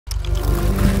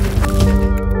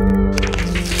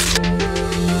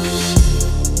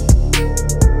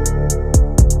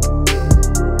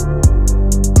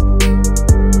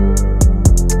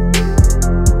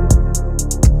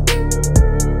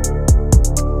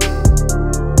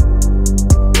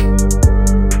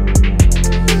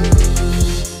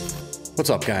What's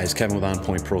up guys, Kevin with On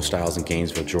Point Pro Styles in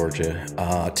Gainesville,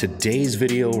 Georgia. Today's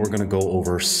video, we're gonna go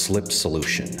over slip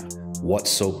solution. What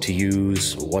soap to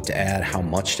use, what to add, how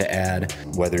much to add,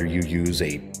 whether you use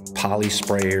a poly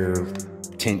sprayer,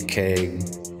 tint keg,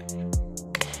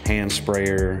 hand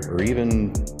sprayer, or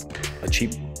even a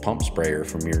cheap pump sprayer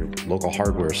from your local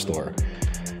hardware store.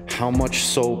 How much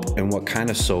soap and what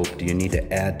kind of soap do you need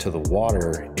to add to the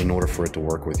water in order for it to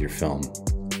work with your film?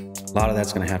 A lot of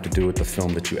that's going to have to do with the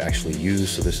film that you actually use,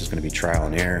 so this is going to be trial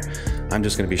and error. I'm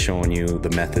just going to be showing you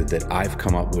the method that I've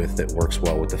come up with that works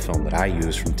well with the film that I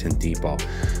use from Tint Depot.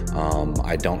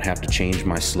 I don't have to change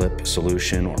my slip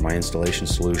solution or my installation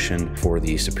solution for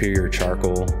the Superior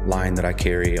Charcoal line that I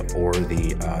carry or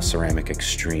the Ceramic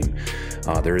Extreme.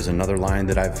 There is another line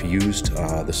that I've used,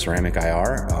 the Ceramic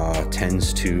IR,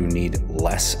 tends to need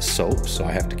less soap, so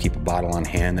I have to keep a bottle on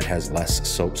hand that has less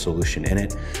soap solution in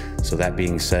it. So that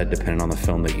being said, depending on the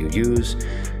film that you use,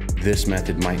 this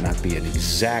method might not be an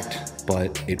exact,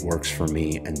 but it works for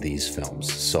me and these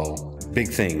films. So big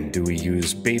thing, do we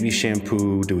use baby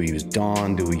shampoo? Do we use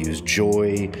Dawn? Do we use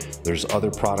Joy? There's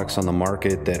other products on the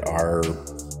market that are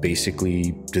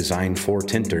basically designed for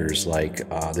tinters, like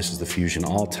this is the Fusion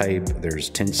All type. There's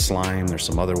Tint Slime. There's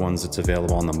some other ones that's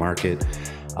available on the market.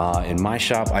 In my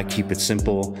shop, I keep it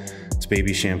simple. It's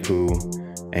baby shampoo.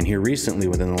 And here recently,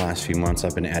 within the last few months,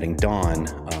 I've been adding Dawn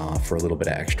for a little bit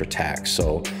of extra tack.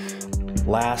 So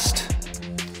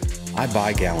I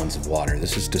buy gallons of water.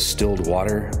 This is distilled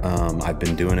water. I've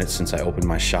been doing it since I opened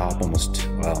my shop almost,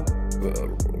 well,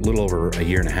 a little over a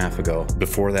year and a half ago.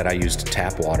 Before that, I used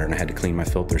tap water and I had to clean my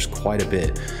filters quite a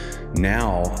bit.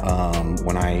 Now,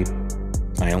 when I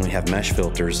only have mesh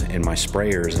filters in my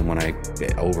sprayers, and when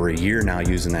over a year now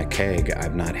using that keg,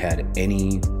 I've not had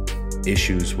any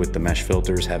issues with the mesh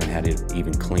filters, haven't had to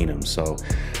even clean them. So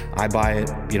I buy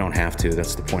it, you don't have to,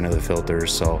 that's the point of the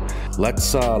filters. So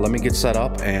let me get set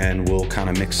up and we'll kind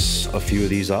of mix a few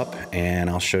of these up and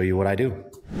I'll show you what I do.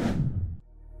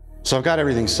 So I've got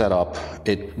everything set up.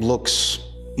 It looks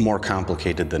more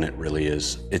complicated than it really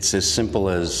is. It's as simple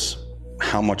as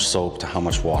how much soap to how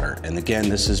much water. And again,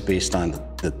 this is based on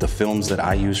the films that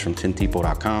I use from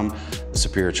tintdepot.com, the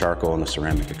Superior Charcoal and the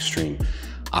Ceramic Extreme.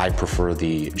 I prefer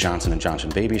the Johnson & Johnson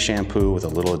baby shampoo with a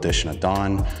little addition of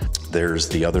Dawn. There's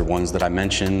the other ones that I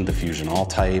mentioned, the Fusion All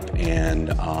type and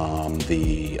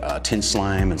the Tint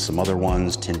Slime and some other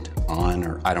ones, Tint On,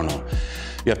 or I don't know.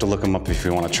 You have to look them up if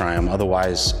you want to try them.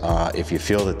 Otherwise, if you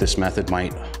feel that this method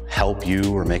might help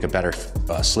you or make a better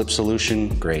slip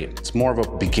solution, great. It's more of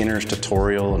a beginner's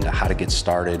tutorial into how to get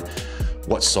started,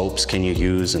 what soaps can you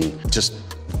use, and just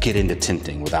get into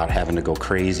tinting without having to go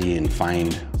crazy and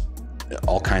find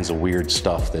all kinds of weird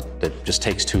stuff that just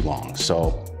takes too long.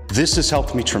 So this has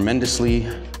helped me tremendously.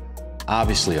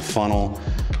 Obviously a funnel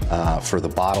for the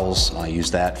bottles. I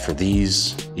use that for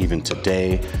these even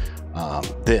today.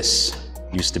 This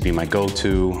used to be my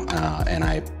go-to and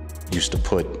I used to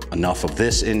put enough of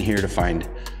this in here to find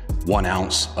 1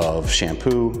 ounce of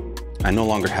shampoo. I no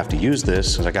longer have to use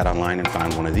this because I got online and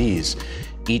found one of these.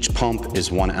 Each pump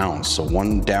is 1 ounce. So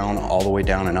one down, all the way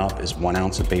down and up is 1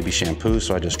 ounce of baby shampoo.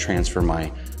 So I just transfer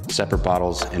my separate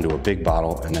bottles into a big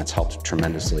bottle and that's helped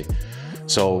tremendously.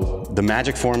 So the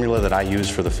magic formula that I use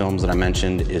for the films that I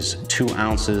mentioned is 2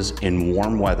 ounces in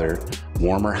warm weather,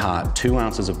 warm or hot, 2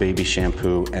 ounces of baby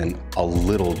shampoo and a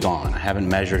little Dawn. I haven't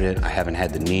measured it, I haven't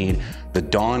had the need. The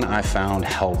Dawn I found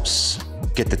helps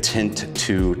get the tint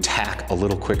to tack a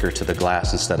little quicker to the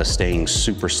glass instead of staying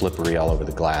super slippery all over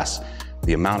the glass.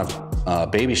 The amount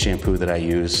of baby shampoo that I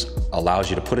use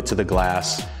allows you to put it to the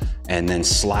glass and then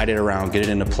slide it around, get it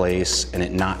into place, and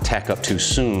it not tack up too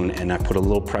soon. And I put a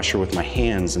little pressure with my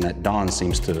hands, and that Dawn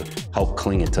seems to help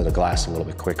cling it to the glass a little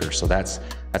bit quicker. So that's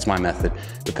my method.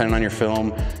 Depending on your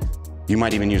film, you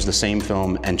might even use the same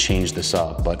film and change this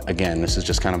up. But again, this is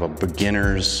just kind of a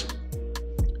beginner's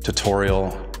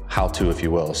tutorial, how-to, if you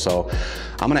will. So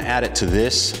I'm gonna add it to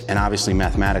this, and obviously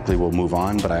mathematically we'll move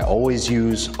on, but I always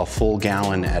use a full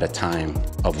gallon at a time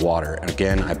of water. And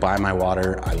again, I buy my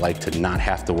water. I like to not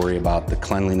have to worry about the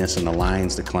cleanliness in the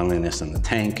lines, the cleanliness in the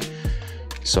tank.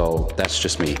 So that's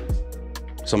just me.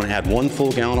 So I'm gonna add 1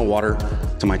 full gallon of water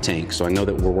to my tank. So I know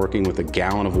that we're working with a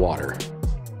gallon of water.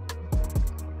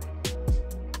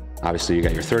 Obviously you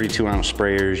got your 32 ounce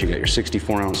sprayers, you got your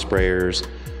 64 ounce sprayers.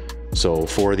 So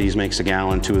 4 of these makes a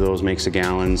gallon, 2 of those makes a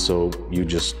gallon. So you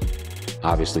just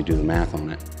obviously do the math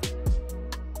on it.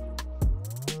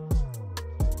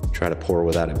 Try to pour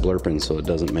without it blurping so it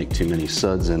doesn't make too many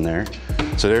suds in there.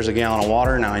 So there's a gallon of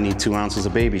water. Now I need 2 ounces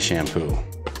of baby shampoo.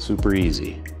 Super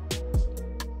easy.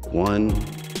 1,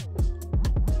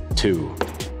 2.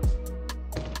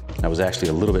 That was actually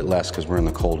a little bit less because we're in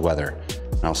the cold weather.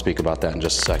 And I'll speak about that in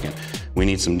just a second. We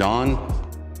need some Dawn,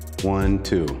 1,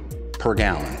 2 per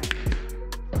gallon.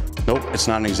 Nope, it's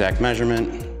not an exact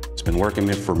measurement. It's been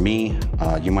working for me.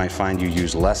 You might find you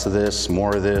use less of this,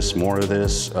 more of this, more of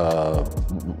this.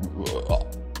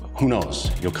 Who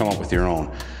knows? You'll come up with your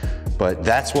own. But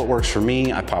that's what works for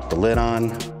me. I pop the lid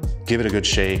on, give it a good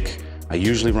shake. I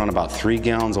usually run about 3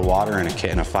 gallons of water in a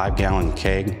 5-gallon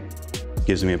keg.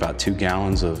 Gives me about 2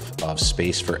 gallons of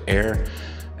space for air.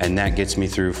 And that gets me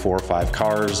through 4 or 5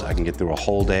 cars. I can get through a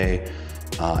whole day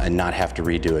and not have to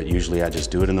redo it. Usually I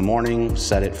just do it in the morning,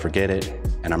 set it, forget it,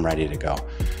 and I'm ready to go.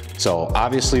 So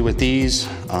obviously with these,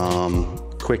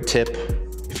 quick tip,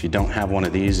 if you don't have one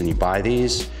of these and you buy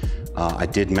these, I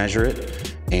did measure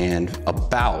it, and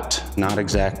about, not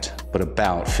exact, but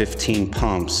about 15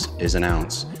 pumps is an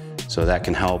ounce. So that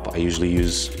can help. I usually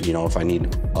use, you know, if I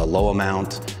need a low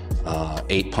amount,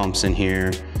 8 pumps in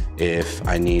here. If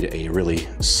I need a really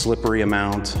slippery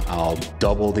amount, I'll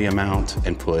double the amount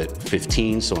and put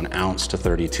 15, so an ounce to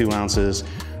 32 ounces.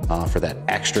 For that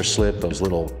extra slip,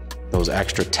 those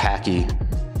extra tacky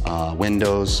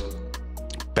windows,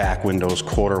 back windows,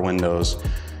 quarter windows.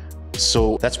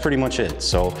 So that's pretty much it.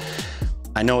 So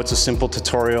I know it's a simple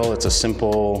tutorial, it's a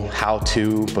simple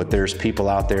how-to, but there's people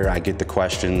out there, I get the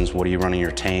questions, what do you run in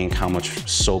your tank? How much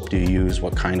soap do you use?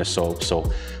 What kind of soap? So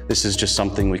this is just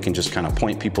something we can just kind of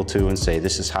point people to and say,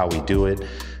 this is how we do it.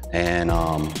 And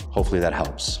hopefully that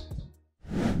helps.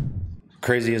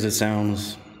 Crazy as it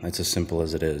sounds, it's as simple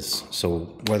as it is.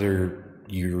 So whether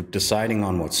you're deciding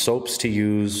on what soaps to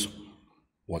use,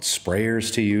 what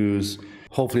sprayers to use,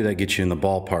 hopefully that gets you in the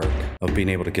ballpark of being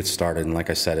able to get started. And like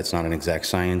I said, it's not an exact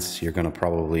science. You're gonna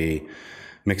probably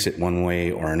mix it one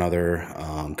way or another,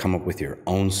 come up with your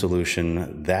own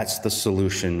solution. That's the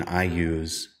solution I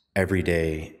use every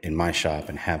day in my shop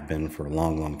and have been for a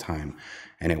long, long time,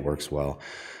 and it works well.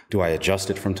 Do I adjust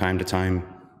it from time to time?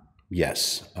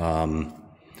 Yes.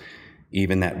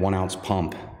 Even that 1 ounce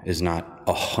pump is not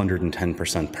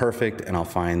 110% perfect, and I'll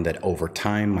find that over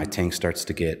time my tank starts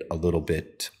to get a little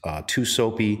bit too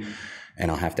soapy,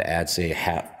 and I'll have to add, say, a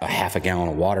half a gallon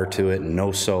of water to it, and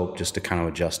no soap, just to kind of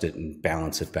adjust it and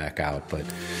balance it back out. But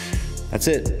that's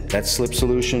it. That's slip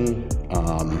solution.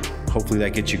 Hopefully that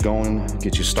gets you going,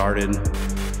 get you started,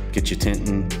 get you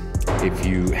tinting. If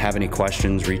you have any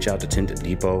questions, reach out to Tint at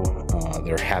Depot.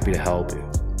 They're happy to help.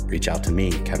 Reach out to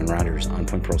me, Kevin Rogers, On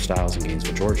Point Pro Styles in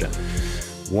Gainesville, Georgia.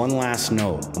 One last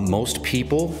note, most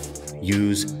people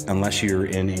use, unless you're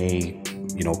in a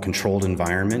controlled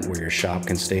environment where your shop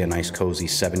can stay a nice cozy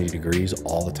 70 degrees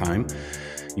all the time,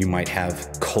 you might have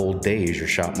cold days. Your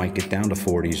shop might get down to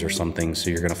 40s or something, so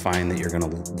you're gonna find that you're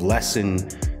gonna lessen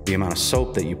the amount of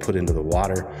soap that you put into the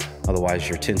water. Otherwise,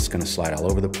 your tint's gonna slide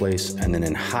all over the place. And then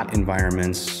in hot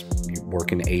environments, you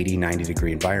work in 80, 90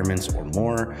 degree environments or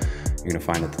more, you're gonna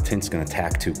find that the tint's gonna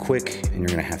tack too quick, and you're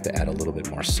gonna have to add a little bit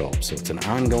more soap. So it's an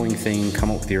ongoing thing.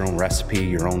 Come up with your own recipe,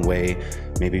 your own way.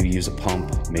 Maybe you use a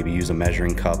pump, maybe use a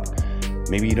measuring cup.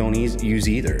 Maybe you don't use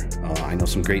either. I know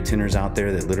some great tinters out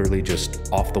there that literally just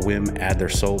off the whim add their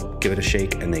soap, give it a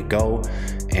shake, and they go,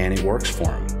 and it works for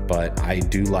them. But I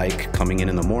do like coming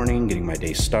in the morning, getting my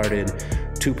day started,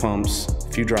 2 pumps, a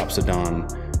few drops of Dawn,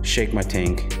 shake my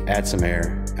tank, add some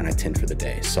air, and I tint for the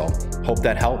day. So hope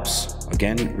that helps.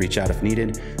 Again, reach out if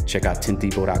needed. Check out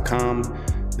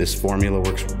tintdepot.com. This formula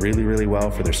works really, really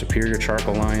well for their Superior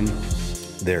charcoal line,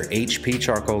 their HP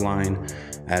charcoal line,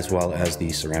 as well as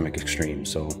the Ceramic Extreme.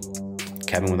 So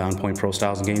Kevin with On Point Pro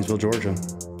Styles in Gainesville, Georgia.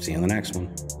 See you on the next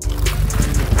one.